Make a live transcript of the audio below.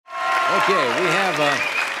Okay,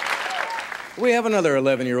 we have another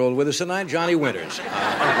 11-year-old with us tonight, Johnny Winters.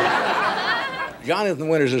 Jonathan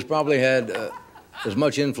Winters has probably had as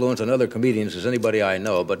much influence on other comedians as anybody I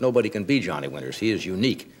know, but nobody can be Johnny Winters. He is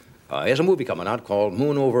unique. He has a movie coming out called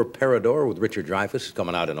Moon Over Parador with Richard Dreyfuss. It's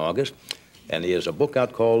coming out in August. And he has a book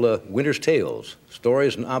out called Winter's Tales,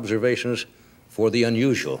 Stories and Observations for the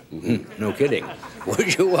Unusual. No kidding.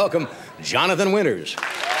 Would you welcome Jonathan Winters?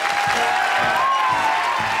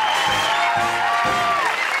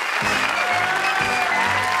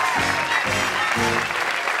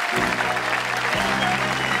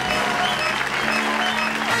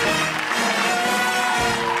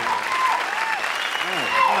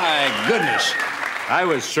 Goodness. I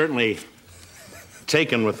was certainly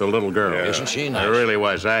taken with the little girl. Yeah. Isn't she nice? I really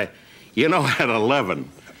was. You know, at 11,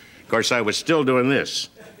 of course, I was still doing this.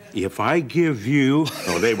 If I give you...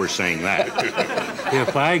 Oh, they were saying that.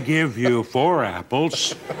 If I give you 4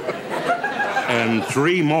 apples and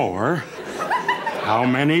 3 more, how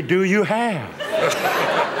many do you have?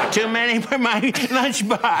 Too many for my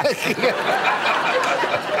lunchbox.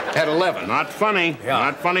 At 11. Not funny. Yeah.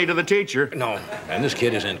 Not funny to the teacher. No. And this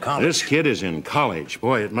kid is in college. This kid is in college.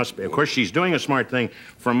 Boy, it must be. Of course, she's doing a smart thing.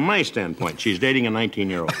 From my standpoint, she's dating a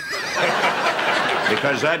 19-year-old.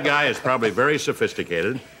 Because that guy is probably very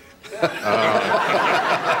sophisticated.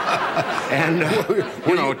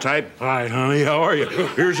 You know, type, "Hi, honey, how are you?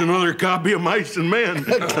 Here's another copy of Mice and Men." Are you?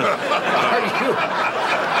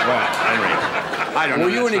 Well, I don't know.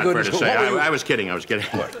 Were you any good in school? I was kidding.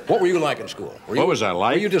 What were you like in school? What was I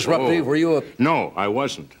like? Were you disruptive? Oh. Were you a... No, I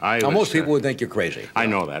wasn't. Most people would think you're crazy. I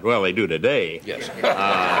know that. Well, they do today. Yes.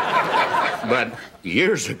 But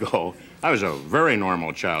years ago, I was a very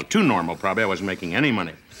normal child. Too normal, probably. I wasn't making any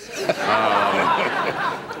money.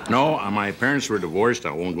 No, my parents were divorced.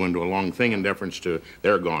 I won't go into a long thing in deference to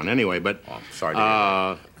they're gone anyway. But sorry to hear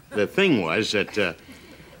that. The thing was that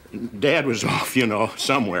Dad was off, you know,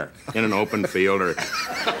 somewhere in an open field or, you know,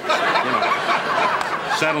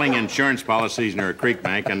 settling insurance policies near a creek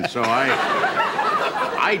bank. And so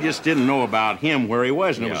I just didn't know about him where he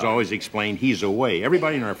was. And it was always explained he's away.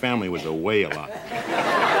 Everybody in our family was away a lot.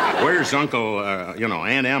 Where's Uncle,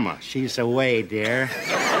 Aunt Emma? She's away, dear.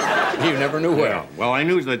 You never knew where. Yeah. Well, I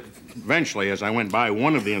knew that eventually, as I went by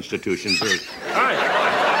one of the institutions, there was...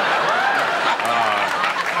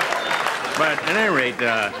 But at any rate,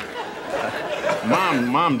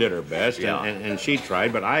 Mom did her best, and she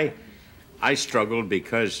tried, but I struggled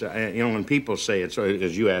because, when people say it's,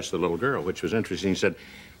 as you asked the little girl, which was interesting, said,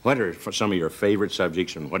 what are some of your favorite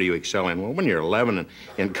subjects and what do you excel in? Well, when you're 11 and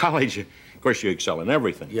in college, of course, you excel in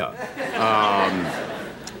everything. Yeah.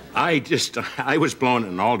 I was blown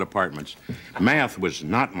in all departments. Math was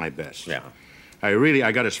not my best. Yeah.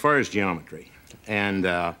 I got as far as geometry. And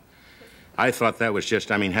I thought that was just,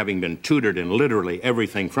 having been tutored in literally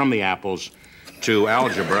everything from the apples to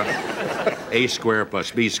algebra, a square plus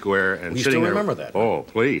b square, and you sitting still there. Remember that? Oh,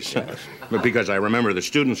 please. Yes. Because I remember the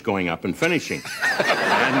students going up and finishing.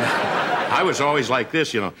 And I was always like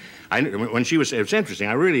this, you know. When she was, it was interesting.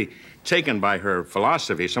 I really taken by her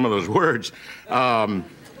philosophy, some of those words. When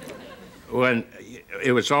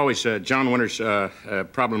it was always John Winters'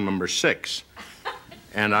 problem number 6,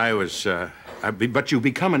 and I was, but you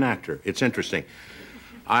become an actor. It's interesting.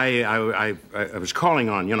 I was calling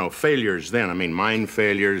on, failures then. Mind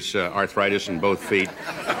failures, arthritis in both feet.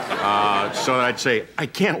 So I'd say, I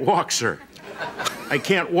can't walk, sir. I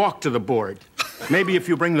can't walk to the board. Maybe if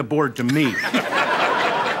you bring the board to me.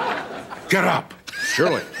 Get up.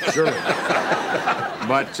 Surely.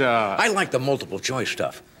 But I like the multiple choice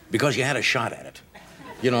stuff because you had a shot at it.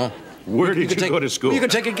 Where did you go to school? You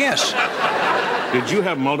could take a guess. Did you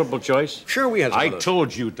have multiple choice? Sure, we had some I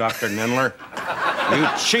told you, Dr. Nindler. You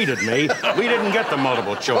cheated me. We didn't get the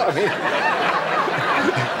multiple choice.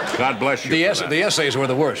 God bless you. The essays were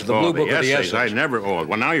the worst. The blue book of the essays. I never. Oh,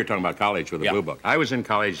 well, now you're talking about college with the blue book. I was in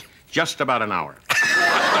college just about an hour.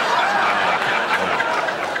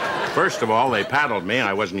 First of all, they paddled me.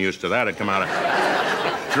 I wasn't used to that. I'd come out of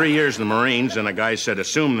 3 years in the Marines, and a guy said,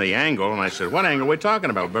 assume the angle. And I said, what angle are we talking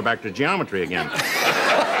about? We're back to geometry again. So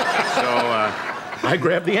I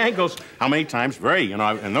grabbed the angles. How many times?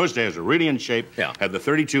 In those days, we were really in shape. Yeah. Had the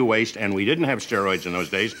 32 waist, and we didn't have steroids in those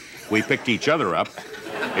days. We picked each other up.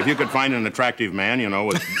 If you could find an attractive man,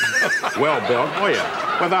 with well-built,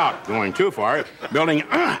 without going too far, building,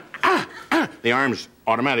 the arms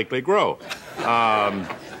automatically grow.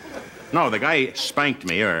 No, the guy spanked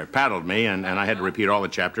me or paddled me, and I had to repeat all the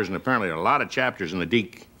chapters, and apparently there are a lot of chapters in the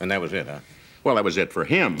Deke. And that was it, huh? Well, that was it for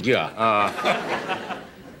him. Yeah.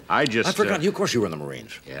 I forgot, of course you were in the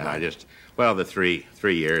Marines. Yeah, the 3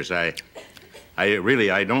 years,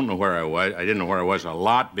 I don't know where I was. I didn't know where I was a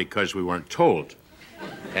lot because we weren't told.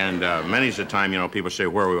 And many's the time, you know, people say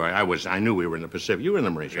where we were. I knew we were in the Pacific. You were in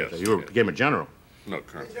the Marines. Yes, You became a general. No,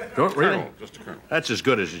 colonel. Don't, really? Colonel, just a colonel. That's as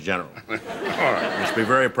good as a general. All right. You must be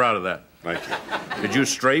very proud of that. Thank you. Did you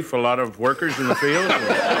strafe a lot of workers in the field? No, those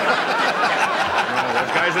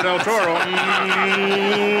guys at El Toro.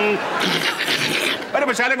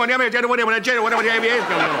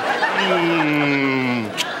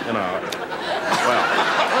 You know. Well,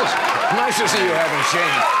 Nice to see you having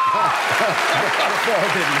shame.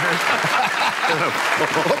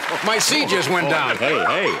 My seat just went down.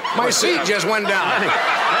 hey. My seat just went down.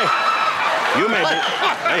 You may be.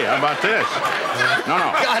 Hey, how about this? No.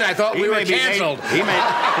 God, I thought we were canceled.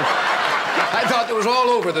 I thought it was all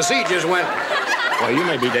over. The seat just went. Well, you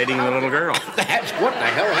may be dating the little girl. That's what the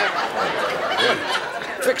hell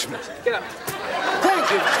happened? Fix me. Get up.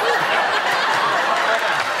 Thank you.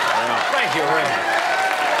 Thank you very much.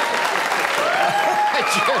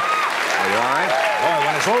 Are you all right? Oh,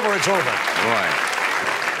 when it's over, it's over. Boy.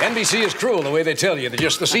 NBC is cruel the way they tell you that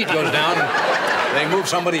just the seat goes down and they move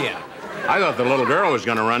somebody in. I thought the little girl was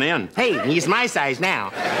going to run in. Hey, he's my size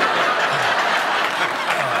now.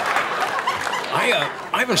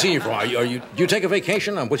 I haven't seen you for a while. Do you take a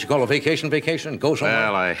vacation? What you call a vacation? Go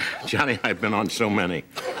somewhere? Well, Johnny, I've been on so many.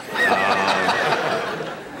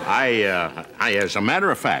 As a matter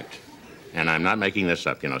of fact, and I'm not making this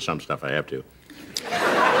up, you know, some stuff I have to.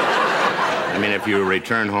 I mean, if you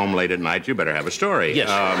return home late at night, you better have a story. Yes.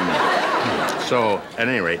 So, at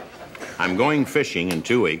any rate, I'm going fishing in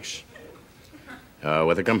 2 weeks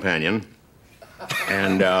with a companion.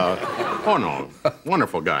 And, oh no,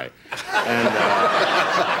 wonderful guy. And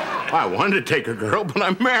I wanted to take a girl, but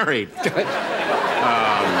I'm married. So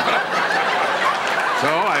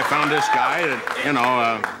I found this guy that, you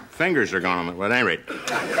know, fingers are gone. But at any rate,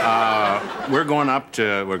 we're going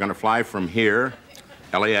to fly from here,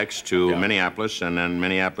 LAX to Minneapolis, and then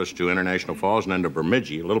Minneapolis to International Falls, and then to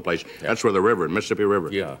Bemidji, a little place. Yeah. That's where the river, Mississippi River.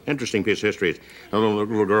 Yeah. Interesting piece of history. A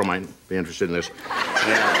little girl might be interested in this.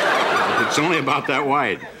 It's only about that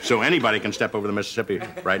wide, so anybody can step over the Mississippi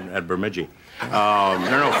right at Bemidji. There are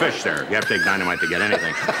no fish there. You have to take dynamite to get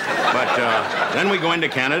anything. But then we go into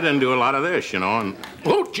Canada and do a lot of this, you know, and,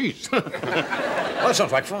 oh, jeez. Well, that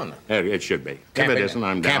sounds like fun. It should be. Camping, if it isn't,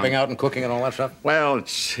 I'm down. Camping out and cooking and all that stuff? Well,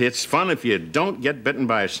 it's fun if you don't get bitten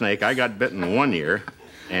by a snake. I got bitten 1 year,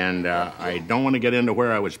 and I don't want to get into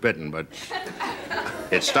where I was bitten, but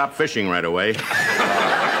it stopped fishing right away.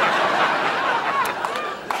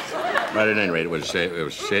 But at any rate, it's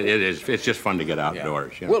just fun to get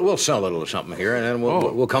outdoors. Yeah. You know? We'll sell a little something here, and then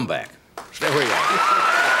we'll come back. Stay where you are.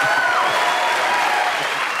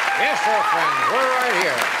 Yes, sir, friends, we're right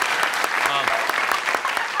here.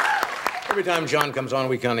 Every time John comes on,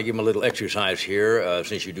 we kind of give him a little exercise here,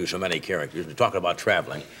 since you do so many characters. We're talking about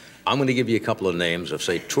traveling. I'm going to give you a couple of names of,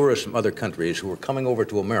 say, tourists from other countries who are coming over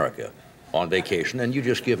to America on vacation, and you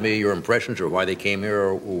just give me your impressions or why they came here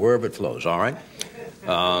or wherever it flows, all right?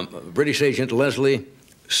 British agent Leslie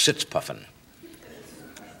Sitzpuffin.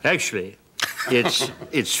 Actually, it's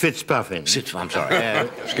Fitzpuffin. I'm sorry.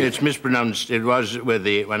 It's mispronounced. It was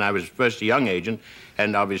when I was first a young agent,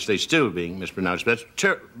 and obviously still being mispronounced. But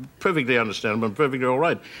that's perfectly understandable and perfectly all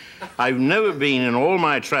right. I've never been in all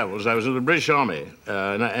my travels. I was in the British Army,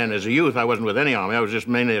 and as a youth, I wasn't with any army. I was just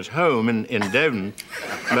mainly at home in Devon.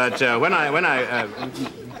 But when I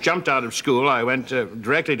jumped out of school, I went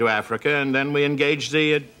directly to Africa, and then we engaged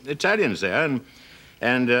the Italians there,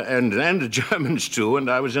 and the Germans too. And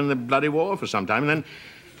I was in the bloody war for some time. And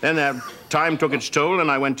then that time took its toll, and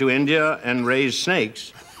I went to India and raised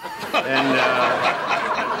snakes.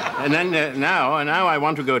 And then now I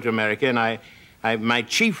want to go to America, and my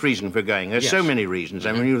chief reason for going, there's so many reasons.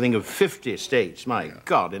 I mean, when you think of 50 states, my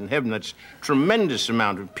God in heaven, that's a tremendous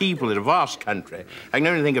amount of people in a vast country. I can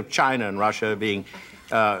only think of China and Russia being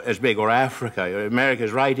as big, or Africa.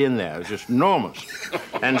 America's right in there. It's just enormous.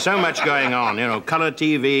 And so much going on, you know, color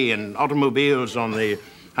TV and automobiles on the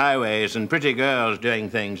highways and pretty girls doing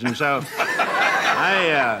things. And so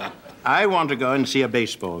I want to go and see a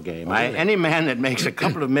baseball game. Any man that makes a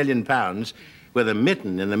couple of £1 million with a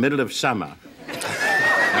mitten in the middle of summer,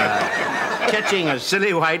 catching a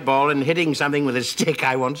silly white ball and hitting something with a stick,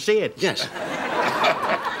 I want to see it. Yes.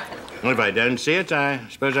 Well, if I don't see it, I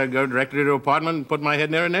suppose I'll go directly to an apartment and put my head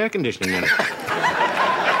near an air conditioning unit. All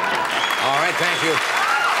right, thank you.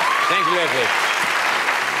 Thank you, Leslie.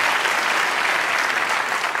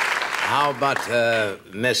 How about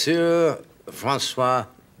Monsieur Francois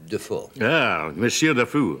Defoe? Ah, Monsieur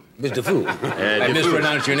Defoe. Mr. Defoe. I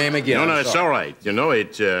mispronounced your name again. No, it's all right. You know,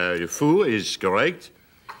 Defoe is correct.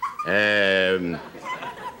 You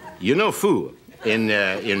know, fou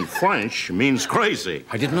in French means crazy.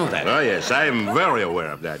 I didn't know that. Oh, yes, I am very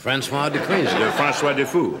aware of that. Francois de Crazy. Francois de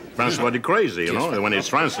Fou. Francois de Crazy, you know, when it's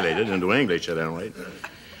translated into English at any rate.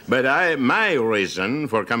 But my reason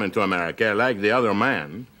for coming to America, like the other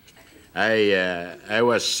man, I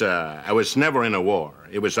was never in a war.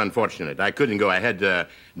 It was unfortunate. I couldn't go. I had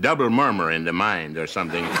double murmur in the mind or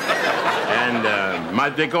something. And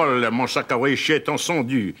they call it mon sacré chéton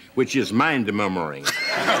sondu, which is mind murmuring.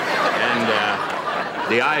 And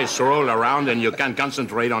the eyes roll around and you can't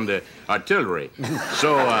concentrate on the artillery.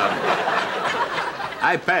 So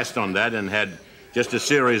I passed on that and had just a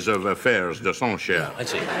series of affairs de son cher. I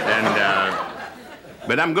see.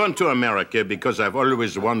 But I'm going to America because I've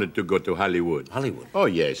always wanted to go to Hollywood. Hollywood? Oh,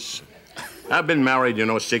 yes. I've been married, you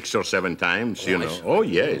know, 6 or 7 times, you know. Oh,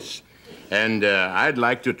 yes. And I'd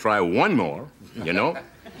like to try one more, you know.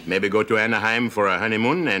 Maybe go to Anaheim for a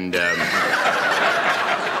honeymoon and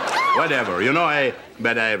whatever. You know,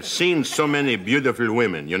 but I've seen so many beautiful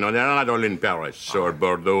women. You know, they're not all in Paris or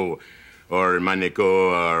Bordeaux or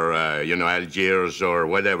Monaco or, you know, Algiers or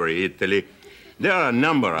whatever, Italy. There are a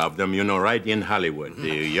number of them, you know, right in Hollywood. The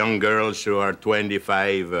young girls who are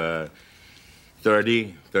 25,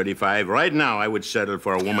 30, 35. Right now, I would settle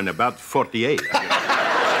for a woman about 48.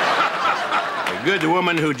 A good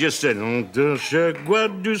woman who just said, I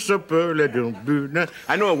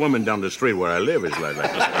know a woman down the street where I live is like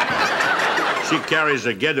that. She carries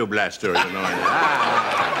a ghetto blaster, you know. And,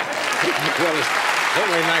 Well, it's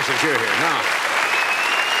totally nice that you're here.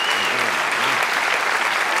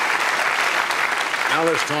 Now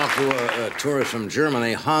let's talk to a tourist from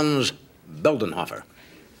Germany, Hans Beldenhofer.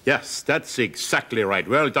 yes, that's exactly right.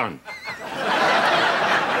 Well done.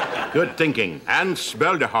 Good thinking. Hans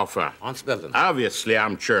Beldenhofer. Hans Beldenhofer. Obviously,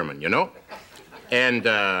 I'm German, you know. And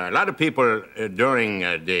a lot of people during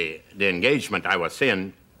the engagement I was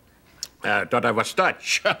in thought I was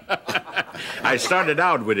Dutch. I started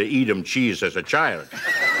out with the Edam cheese as a child.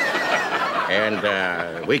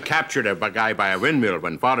 And we captured a guy by a windmill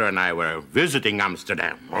when Father and I were visiting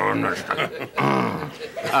Amsterdam.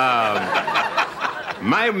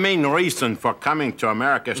 My main reason for coming to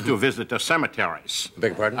America is to visit the cemeteries.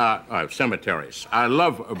 Beg your pardon? Cemeteries. I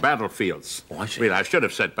love battlefields. Oh, I see. Really, I should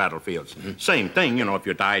have said battlefields. Same thing, you know, if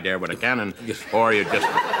you die there with a cannon, or you just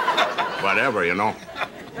whatever, you know.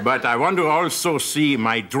 But I want to also see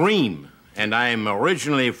my dream. And I'm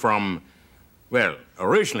originally from Bavaria,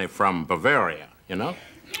 you know?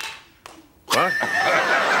 What?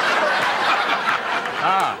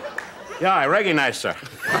 Yeah, I recognize her.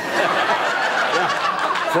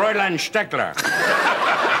 Fräulein Steckler.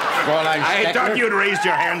 I thought you'd raise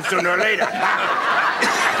your hand sooner or later.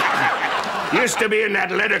 Used to be in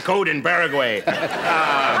that leather coat in Paraguay.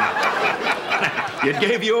 It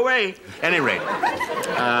gave you away. At any rate,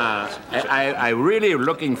 I'm really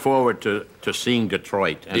looking forward to seeing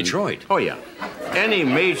Detroit. Detroit? Oh, yeah. Any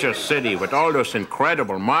major city with all those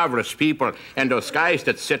incredible, marvelous people and those guys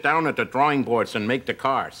that sit down at the drawing boards and make the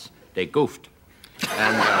cars. They goofed.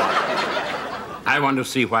 And I want to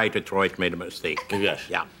see why Detroit made a mistake. Yes.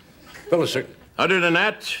 Yeah. Well, sir. Other than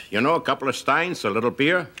that, you know, a couple of steins, a little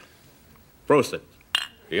beer. Prosit.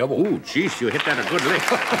 Yeah, well. Ooh, jeez, you hit that a good lick.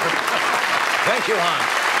 Thank you,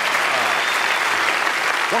 Hans.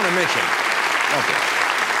 Want to mention,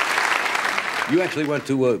 you actually went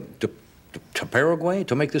to Paraguay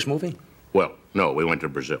to make this movie? Well, no, we went to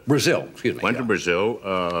Brazil. Brazil, excuse me. Went to Brazil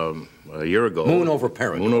a year ago. Moon over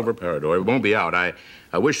Parador. Moon over Parador. It won't be out. I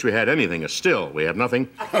wish we had anything. Still, we have nothing.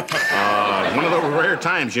 One of those rare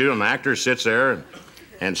times, you know, an actor sits there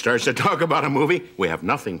and starts to talk about a movie. We have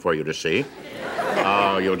nothing for you to see.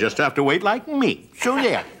 You'll just have to wait like me. So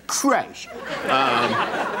there, crash.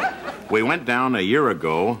 We went down a year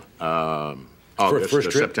ago, August or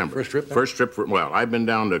September. First trip? First trip. Well, I've been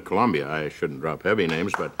down to Colombia. I shouldn't drop heavy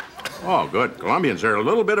names, but, oh, good. Colombians, there are a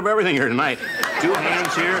little bit of everything here tonight. 2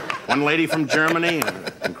 hands here, one lady from Germany.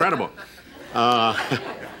 Incredible.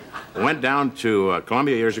 Went down to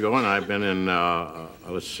Colombia years ago, and I've been in,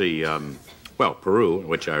 let's see, Peru,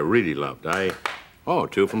 which I really loved.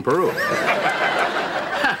 2 from Peru.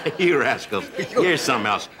 You rascals. Here's something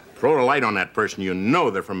else. Throw a light on that person, you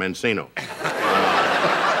know they're from Encino.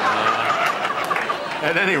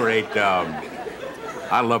 At any rate,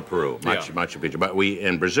 I love Peru, much appreciated. But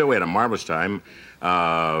in Brazil, we had a marvelous time.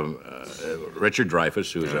 Richard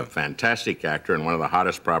Dreyfuss, who's a fantastic actor and one of the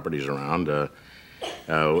hottest properties around,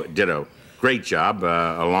 did a great job,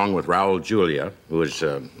 along with Raul Julia, who is...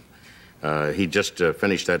 he just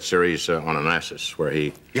finished that series on Onassis, where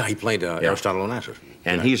he... Yeah, he played Aristotle Onassis.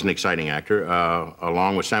 And he's an exciting actor,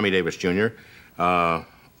 along with Sammy Davis Jr.,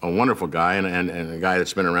 a wonderful guy and a guy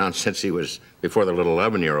that's been around since he was before the little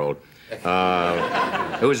 11-year-old.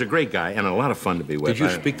 It was a great guy and a lot of fun to be with. Did you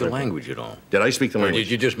speak the language at all? Did I speak the language? Or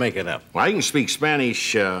did you just make it up? Well, I can speak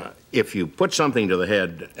Spanish if you put something to the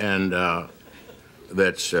head and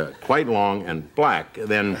that's quite long and black,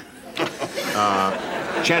 then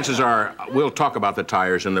chances are we'll talk about the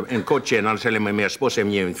tires and coche, no se le mi esposa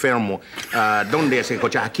mi enfermo, donde es el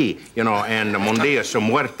coche aquí, you know, and mon dia su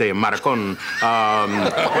muerte, maracon,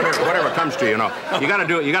 whatever comes to you, you know. You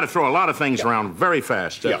got to throw a lot of things around very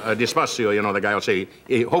fast. Despacio, you know, the guy will say,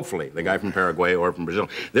 hopefully, the guy from Paraguay or from Brazil.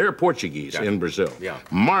 They're Portuguese in Brazil. Yeah.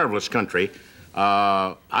 Marvelous country.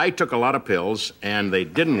 I took a lot of pills and they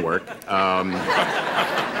didn't work.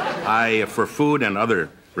 For food and other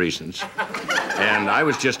reasons. And I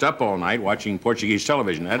was just up all night watching Portuguese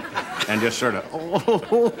television and just sort of,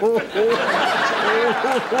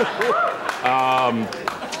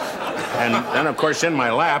 and then, of course, in my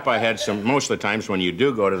lap, I had some, most of the times when you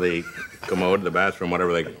do go to the commode, the bathroom,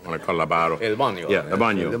 whatever they want to call lavabo. El baño. Yeah, the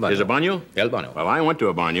baño. Is it baño? El baño. Well, I went to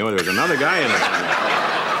a baño. There was another guy in the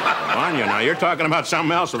baño. Now, you're talking about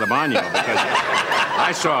something else with a baño, because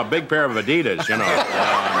I saw a big pair of Adidas, you know.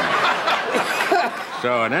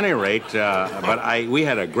 So at any rate, we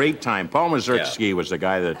had a great time. Paul Mazursky was the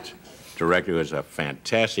guy that directed. He was a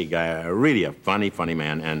fantastic guy, really a funny, funny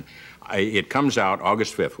man. And it comes out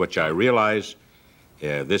August 5th, which I realize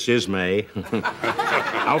this is May.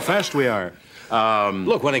 How fast we are.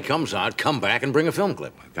 Look, when it comes out, come back and bring a film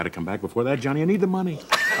clip. I've got to come back before that, Johnny. I need the money.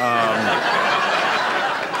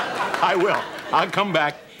 I will. I'll come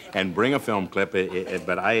back and bring a film clip.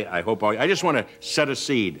 But I hope I just want to set a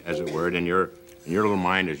seed, as it were, in your little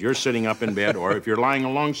mind as you're sitting up in bed, or if you're lying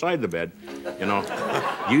alongside the bed, you know,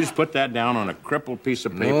 you just put that down on a crippled piece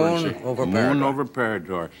of paper and say, Moon over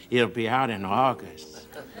Parador. It'll be out in August.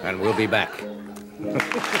 And we'll be back.